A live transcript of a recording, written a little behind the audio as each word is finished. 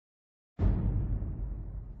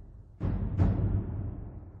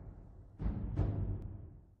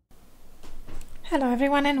Hello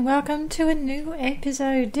everyone and welcome to a new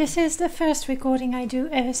episode. This is the first recording I do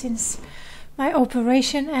ever since my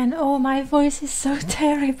operation and oh, my voice is so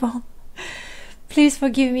terrible. Please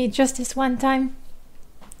forgive me just this one time.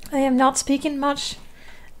 I am not speaking much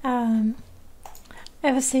ever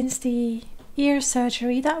since the ear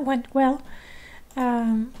surgery. That went well.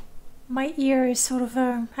 My ear is sort of,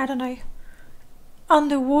 I don't know,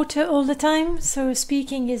 underwater all the time, so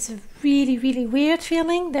speaking is a really weird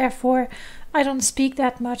feeling. Therefore I don't speak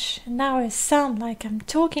that much. Now I sound like I'm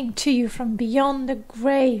talking to you from beyond the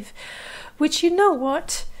grave, which, you know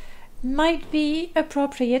what, might be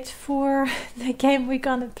appropriate for the game we're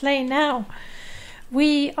gonna play now.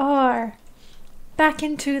 We are back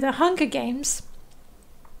into the Hunger Games,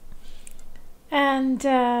 and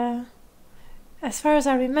as far as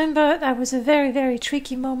I remember, that was a very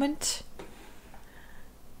tricky moment.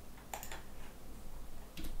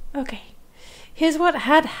 Okay. Here's what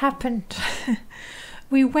had happened.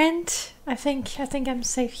 We went, I think I'm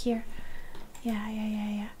safe here.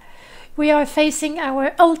 Yeah. We are facing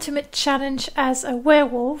our ultimate challenge as a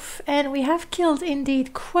werewolf, and we have killed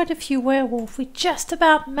indeed quite a few werewolves. We just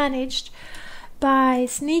about managed by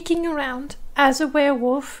sneaking around as a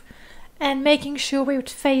werewolf and making sure we would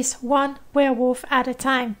face one werewolf at a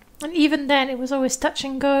time. And even then it was always touch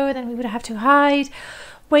and go, then we would have to hide,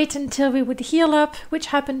 wait until we would heal up, which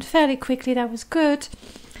happened fairly quickly. That was good.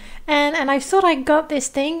 And I thought I got this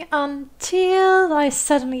thing until I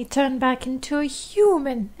suddenly turned back into a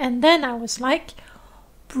human. And then I was like,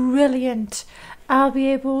 brilliant. I'll be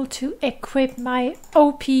able to equip my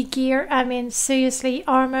OP gear. I mean, seriously,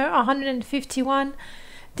 armor 151.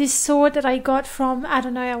 This sword that I got from, I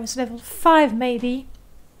don't know, I was level 5 maybe.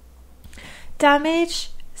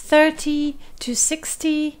 Damage 30 to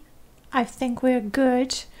 60. I think we're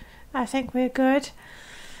good.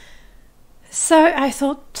 So I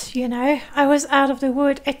thought, you know, I was out of the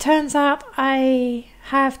wood. It turns out I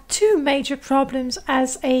have two major problems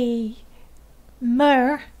as a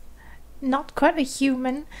mer, not quite a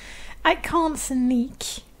human. I can't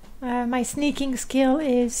sneak. My sneaking skill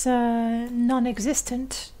is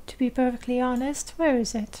non-existent, to be perfectly honest. Where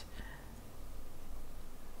is it?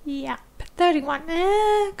 Yeah, 31.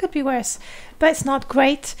 Could be worse, but it's not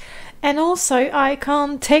great. And also I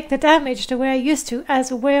can't take the damage the way I used to as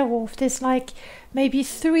a werewolf. There's like maybe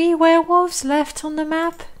 3 werewolves left on the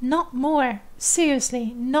map, not more.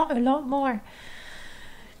 Seriously, not a lot more.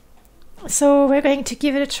 So we're going to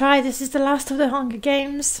give it a try. This is the last of the Hunger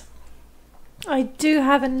Games. I do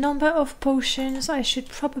have a number of potions. I should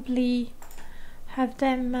probably have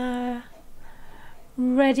them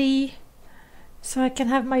ready so I can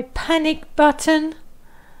have my panic button.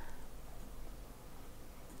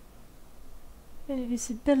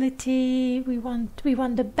 Invisibility, we want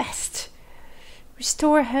the best.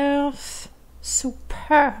 Restore health,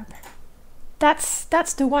 superb. That's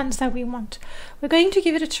the ones that we want. We're going to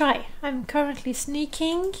give it a try. I'm currently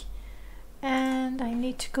sneaking and I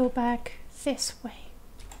need to go back this way.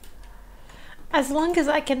 As long as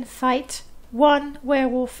I can fight one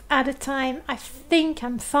werewolf at a time, I think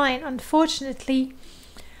I'm fine. Unfortunately,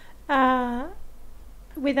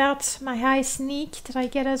 without my high sneak that I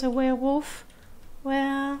get as a werewolf,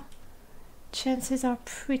 well, chances are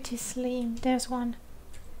pretty slim. There's one.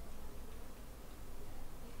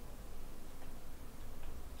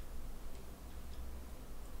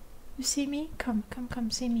 You see me? Come,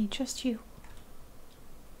 see me. Just you.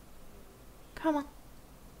 Come on.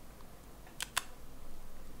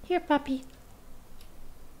 Here, puppy.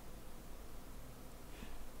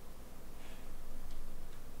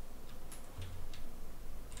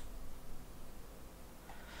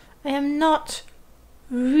 I am not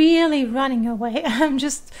really running away. I'm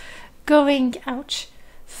just going, ouch,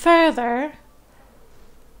 further.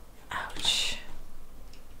 Ouch.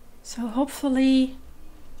 So hopefully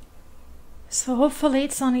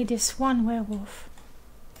it's only this one werewolf.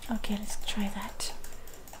 Okay, let's try that.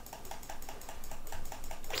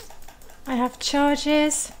 I have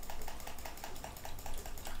charges.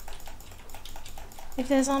 If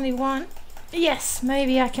there's only one, yes,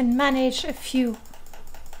 maybe I can manage a few.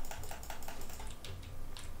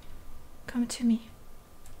 Come to me.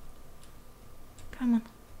 Come on,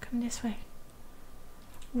 come this way.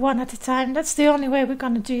 One at a time. That's the only way we're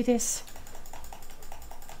gonna do this.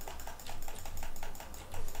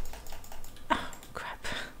 Oh, crap.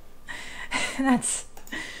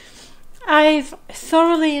 I've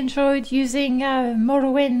thoroughly enjoyed using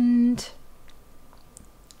Morrowind.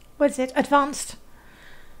 What is it? Advanced?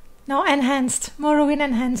 No, Enhanced. Morrowind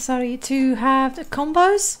Enhanced, sorry. To have the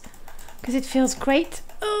combos. Because it feels great.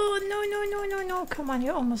 Oh, no. Come on,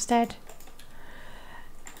 you're almost dead.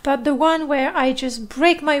 But the one where I just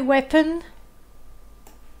break my weapon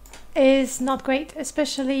is not great,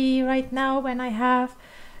 especially right now when I have,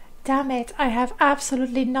 damn it, I have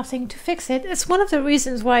absolutely nothing to fix it. It's one of the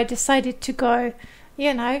reasons why I decided to go,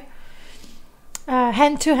 you know,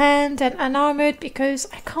 hand to hand and unarmored, because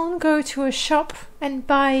I can't go to a shop and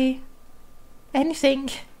buy anything.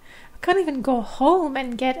 I can't even go home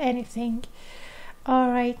and get anything.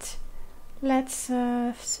 Alright, let's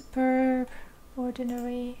superb,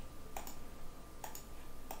 ordinary.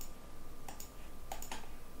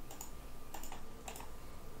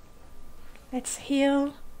 Let's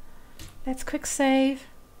heal. Let's quick save.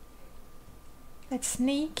 Let's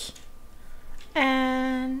sneak.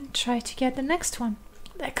 And try to get the next one.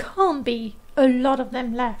 There can't be a lot of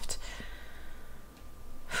them left.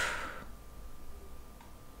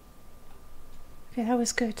 Okay, that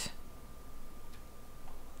was good.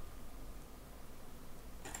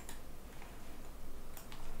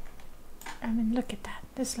 I mean, look at that.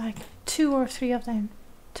 There's like 2 or 3 of them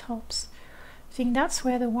tops. I think that's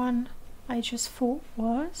where the one I just fought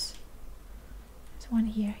was. There's one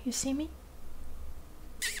here. You see me?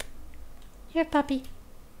 Here, puppy.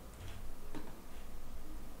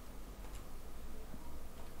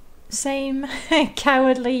 Same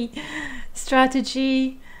cowardly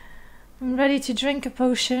strategy. I'm ready to drink a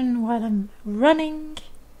potion while I'm running.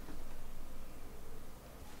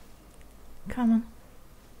 Come on.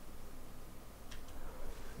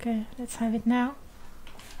 Okay, let's have it now.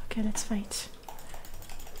 Okay, let's fight.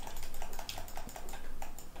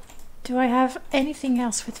 Do I have anything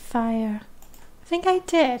else with fire? I think I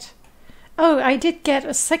did. Oh, I did get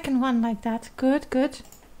a second one like that. Good, good.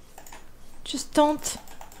 Just don't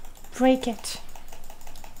break it.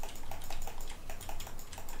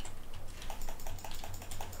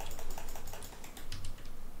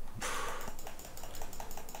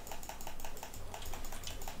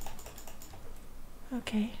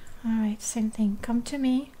 Okay, alright, same thing. Come to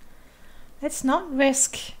me. Let's not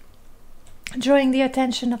risk drawing the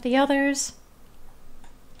attention of the others.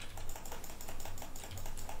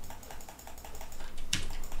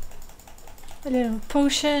 A little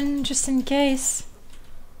potion, just in case.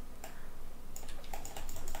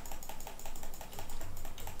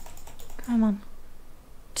 Come on.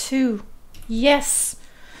 2. Yes!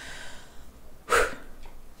 Whew.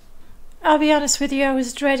 I'll be honest with you, I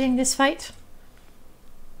was dreading this fight.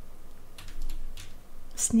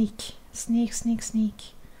 Sneak, sneak, sneak, sneak.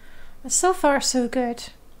 But so far, so good.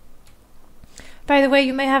 By the way,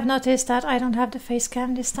 you may have noticed that I don't have the face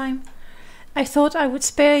cam this time. I thought I would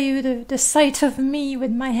spare you the sight of me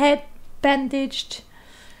with my head bandaged.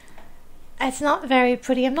 It's not very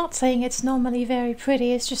pretty. I'm not saying it's normally very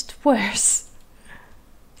pretty, it's just worse.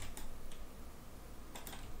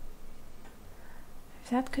 If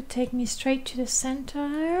that could take me straight to the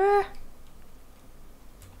center.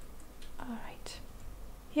 Alright.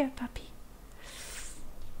 Here, puppy.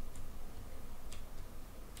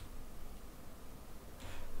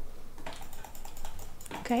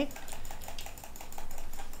 Okay.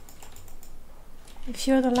 If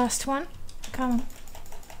you're the last one, come on.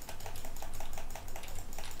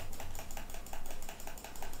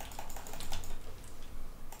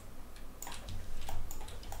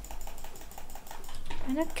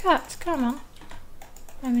 And a cut, come on.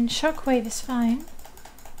 I mean, shockwave is fine.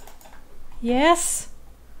 Yes!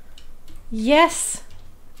 Yes!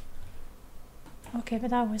 Okay,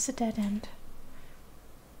 but that was a dead end.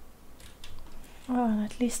 Well,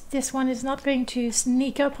 at least this one is not going to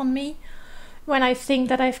sneak up on me when I think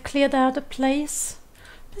that I've cleared out the place.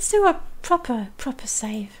 Let's do a proper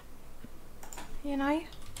save. You know?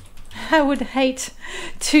 I would hate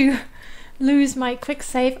to lose my quick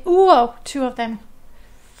save. Whoa! 2 of them.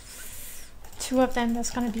 2 of them,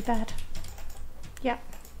 that's gonna be bad. Yeah.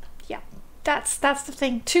 Yeah. That's the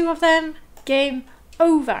thing. 2 of them, game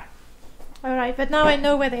over. Alright, but now I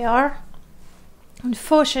know where they are.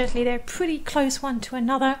 Unfortunately, they're pretty close one to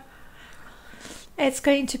another. It's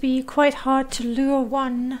going to be quite hard to lure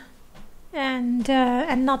one and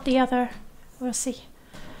not the other. We'll see.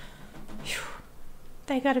 Whew.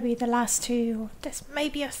 They gotta be the last 2. There's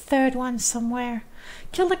maybe a third one somewhere.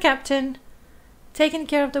 Kill the captain, taking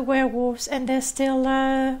care of the werewolves, and there's still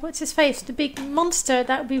what's his face? The big monster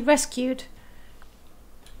that we rescued.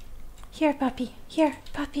 Here, puppy. Here,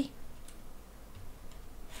 puppy.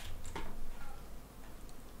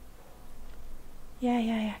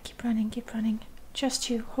 Yeah. Keep running, keep running. Just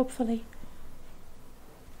you, hopefully.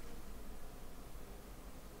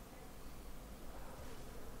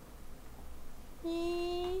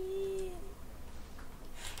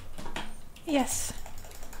 Yes.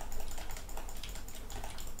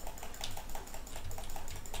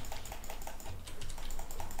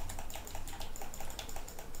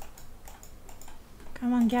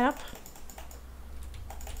 on, get up.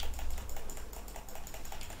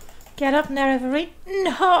 Get up, Nerevary.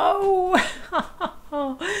 No!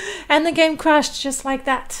 And the game crashed just like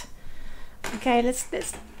that. Okay, let's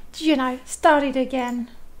you know, start it again.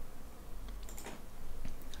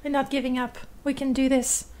 We're not giving up. We can do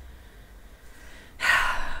this.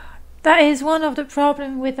 That is one of the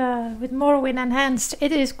problems with Morrowind Enhanced.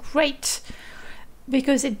 It is great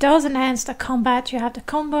because it does enhance the combat. You have the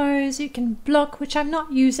combos, you can block, which I'm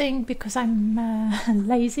not using because I'm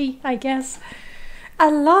lazy, I guess. I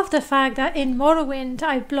love the fact that in Morrowind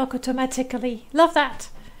I block automatically. Love that.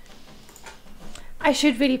 I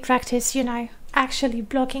should really practice, you know, actually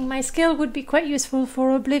blocking. My skill would be quite useful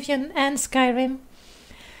for Oblivion and Skyrim.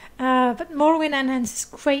 But Morrowind Enhanced is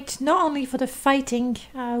great, not only for the fighting.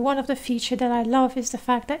 One of the features that I love is the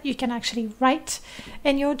fact that you can actually write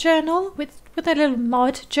in your journal with a little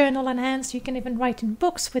mod, Journal Enhanced. You can even write in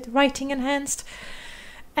books with Writing Enhanced.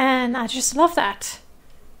 And I just love that.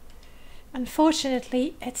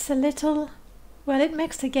 Unfortunately, it's a little... well, it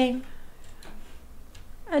makes the game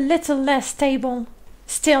a little less stable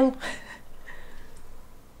still.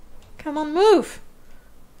 Come on, move!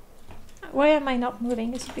 Why am I not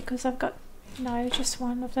moving? Is it because I've got... no, just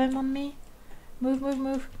one of them on me? Move, move,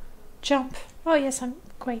 move. Jump. Oh yes, I'm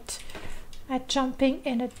great at jumping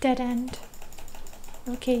in a dead end.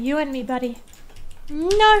 Okay, you and me, buddy.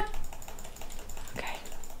 No! Okay.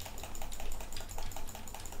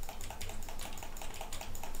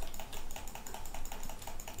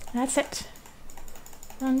 That's it.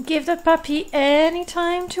 Don't give the puppy any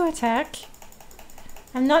time to attack.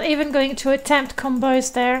 I'm not even going to attempt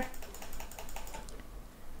combos there.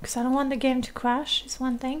 Because I don't want the game to crash, is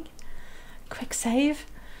one thing. Quick save.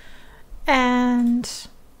 And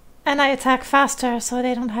I attack faster so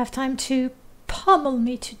they don't have time to pummel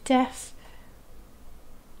me to death.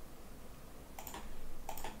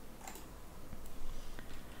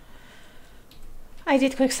 I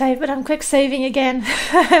did quick save, but I'm quick saving again.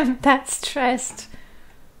 I'm that stressed.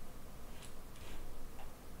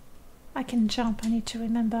 I can jump. I need to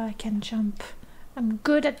remember I can jump. I'm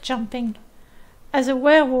good at jumping. As a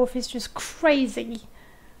werewolf, it's just crazy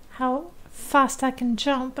how fast I can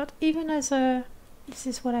jump. But even as a... this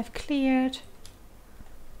is what I've cleared.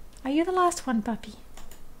 Are you the last one, puppy?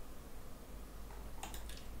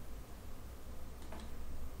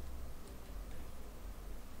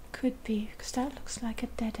 Could be, because that looks like a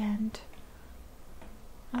dead end.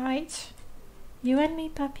 Alright. You and me,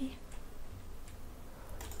 puppy.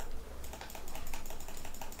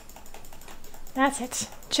 That's it.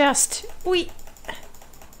 Just... wee!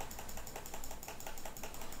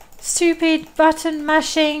 Stupid button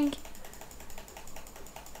mashing.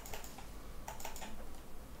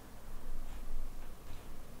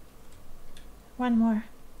 One more.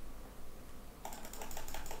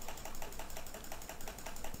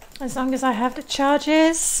 As long as I have the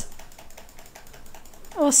charges.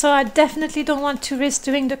 Also, I definitely don't want to risk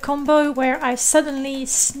doing the combo where I suddenly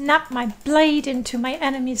snap my blade into my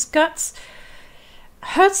enemy's guts.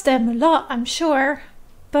 Hurts them a lot, I'm sure.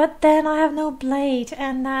 But then I have no blade,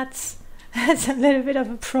 and that's a little bit of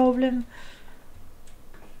a problem.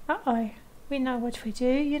 Uh-oh. We know what we do.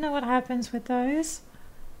 You know what happens with those.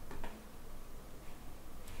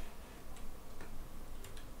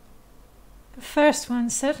 The first one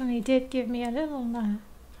certainly did give me a little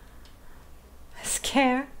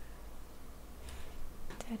scare.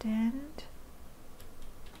 Dead end.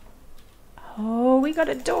 Oh, we got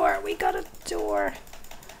a door. We got a door.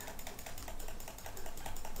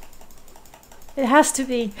 It has to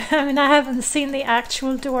be. I mean, I haven't seen the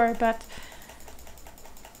actual door, but...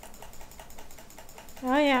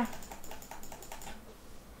 oh yeah.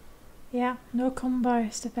 Yeah, no combo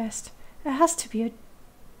is the best. It has to be a...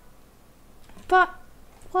 but...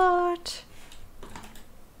 what?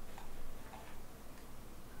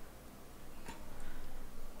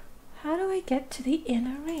 How do I get to the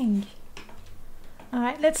inner ring?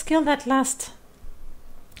 Alright, let's kill that last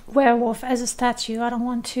werewolf as a statue. I don't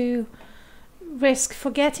want to risk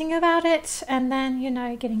forgetting about it and then, you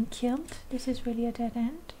know, getting killed. This is really a dead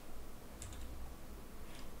end.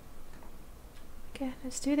 Okay,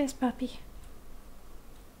 let's do this, puppy.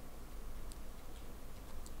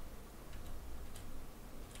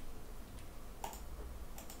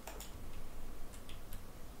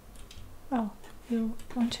 Oh, you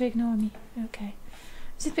want to ignore me. Okay.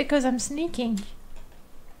 Is it because I'm sneaking?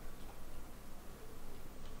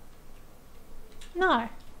 No.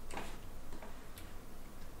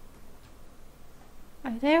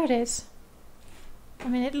 Oh, there it is. I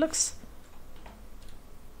mean, it looks...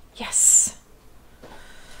 yes!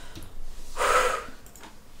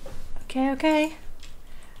 Okay, okay.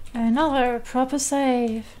 Another proper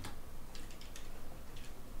save.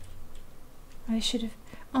 I should have...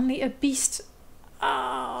 Only a beast...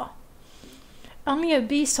 Oh. Only a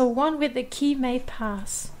beast or one with the key may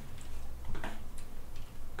pass.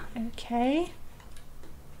 Okay.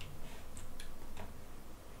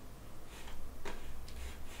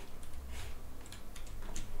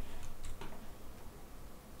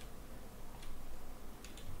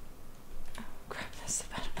 Oh crap, that's the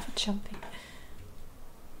button for jumping.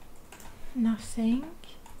 Nothing.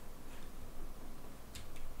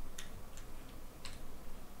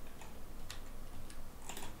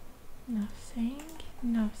 Nothing.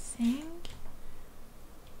 Nothing.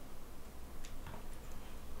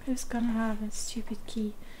 Who's gonna have a stupid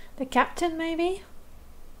key? The captain, maybe?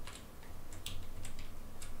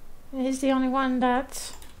 He's the only one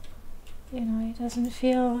that, you know, he doesn't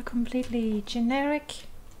feel completely generic.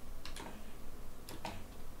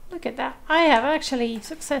 Look at that. I have actually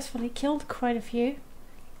successfully killed quite a few.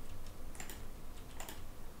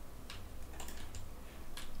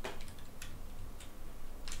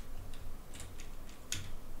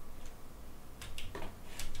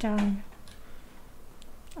 Darn.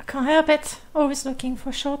 I can't help it. Always looking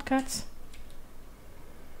for shortcuts.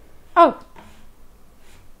 Oh!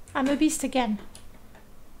 I'm a beast again.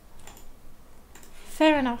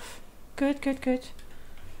 Fair enough. Good, good, good.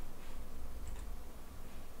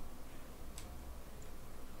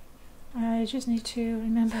 I just need to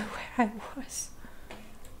remember where I was.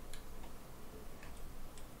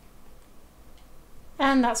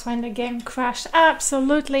 And that's when the game crashed.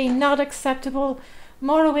 Absolutely not acceptable.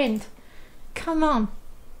 Morrowind, come on.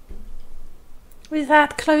 We're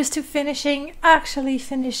that close to finishing, actually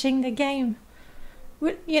finishing the game.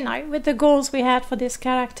 With, you know, with the goals we had for this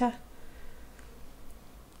character.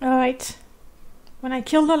 Alright. When I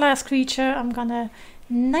kill the last creature, I'm gonna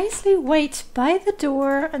nicely wait by the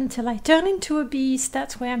door until I turn into a beast.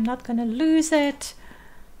 That's where I'm not gonna lose it.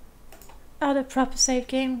 Oh, the proper save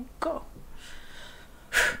game. Go.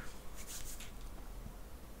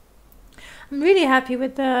 I'm really happy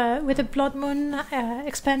with the Blood Moon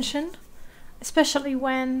expansion, especially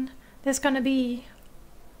when there's gonna be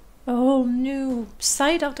a whole new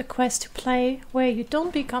side of the quest to play where you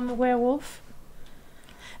don't become a werewolf.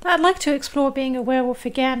 I'd like to explore being a werewolf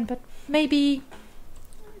again, but maybe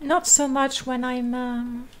not so much when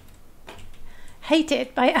I'm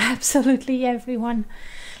hated by absolutely everyone.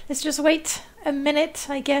 Let's just wait a minute,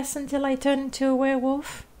 I guess, until I turn into a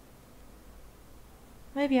werewolf.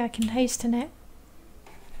 Maybe I can hasten it.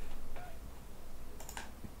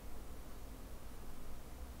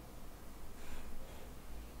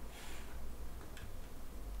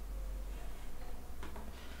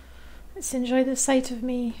 Let's enjoy the sight of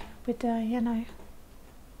me with the, you know,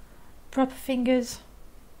 proper fingers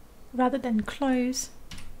rather than clothes.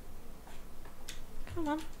 Come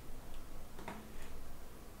on.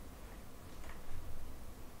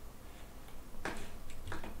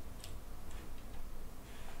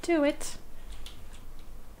 Do it.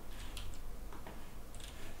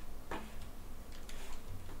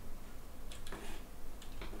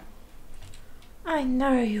 I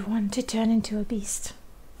know you want to turn into a beast.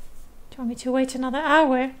 Do you want me to wait another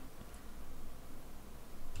hour?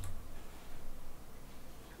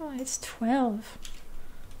 Oh, it's 12.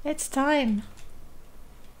 It's time.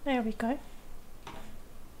 There we go.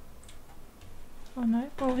 Oh no,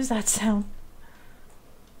 what was that sound?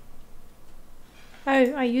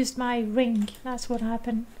 Oh, I used my ring. That's what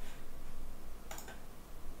happened.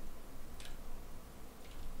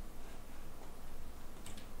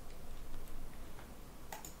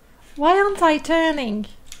 Why aren't I turning?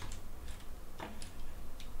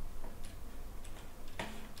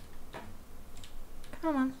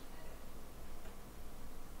 Come on.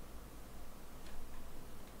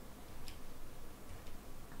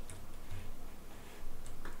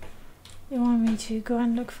 You want me to go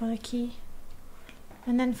and look for the key?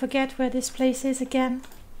 And then forget where this place is again?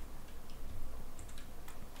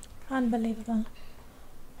 Unbelievable.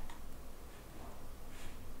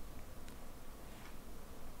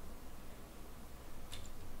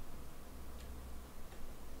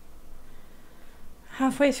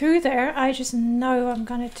 Halfway through there, I just know I'm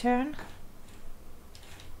gonna turn.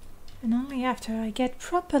 And only after I get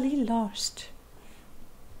properly lost.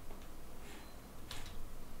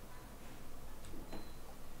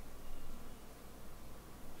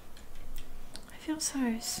 I feel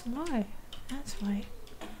so slow. That's why.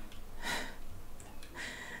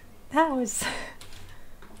 That was...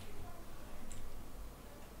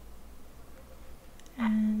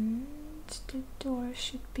 And the door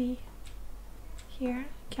should be here.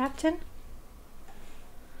 Captain?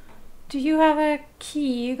 Do you have a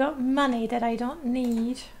key? You got money that I don't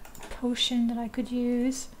need. Potion that I could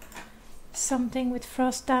use. Something with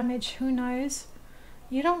frost damage, who knows?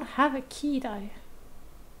 You don't have a key though.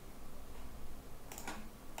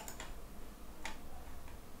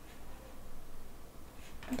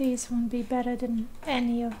 These won't be better than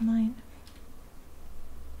any of mine.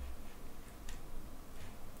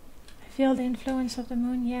 I feel the influence of the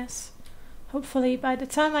moon, yes. Hopefully by the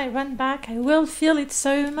time I run back I will feel it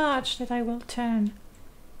so much that I will turn.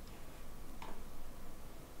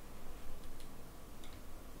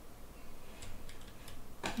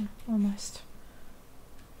 Almost.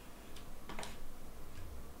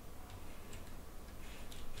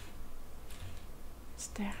 It's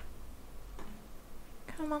there.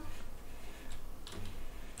 Come on.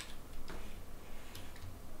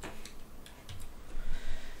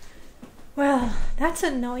 Well, that's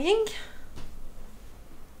annoying.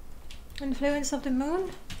 Influence of the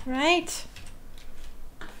moon, right?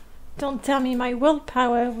 Don't tell me my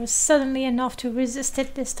willpower was suddenly enough to resist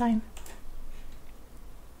it this time.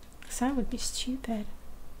 Because that would be stupid.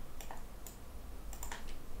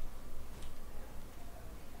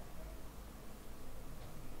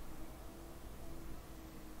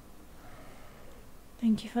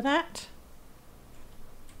 Thank you for that.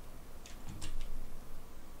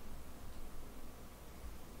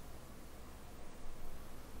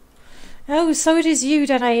 Oh, so it is you,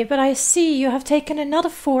 Danae, but I see you have taken another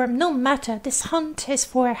form. No matter, this hunt is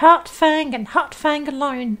for Heartfang and Heartfang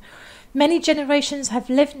alone. Many generations have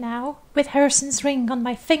lived now, with Hircine's ring on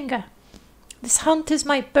my finger. This hunt is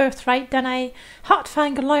my birthright, Danae.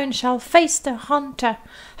 Heartfang alone shall face the hunter.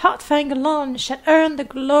 Heartfang alone shall earn the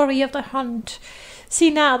glory of the hunt. See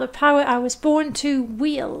now the power I was born to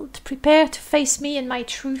wield. Prepare to face me in my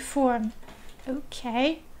true form.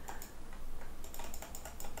 Okay.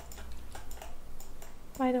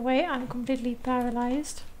 By the way, I'm completely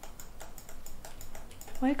paralyzed.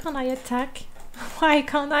 Why can't I attack? Why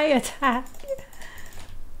can't I attack?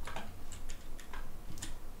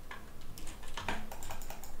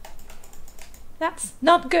 That's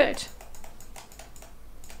not good.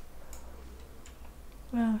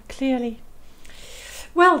 Well, clearly.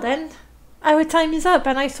 Well then, our time is up,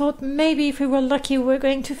 and I thought maybe if we were lucky we were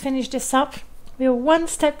going to finish this up. We are one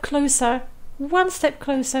step closer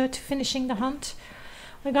to finishing the hunt.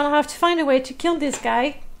 We're gonna have to find a way to kill this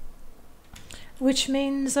guy, which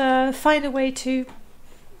means find a way to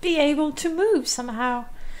be able to move somehow.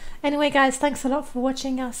 Anyway guys, thanks a lot for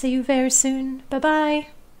watching. I'll see you very soon. Bye bye.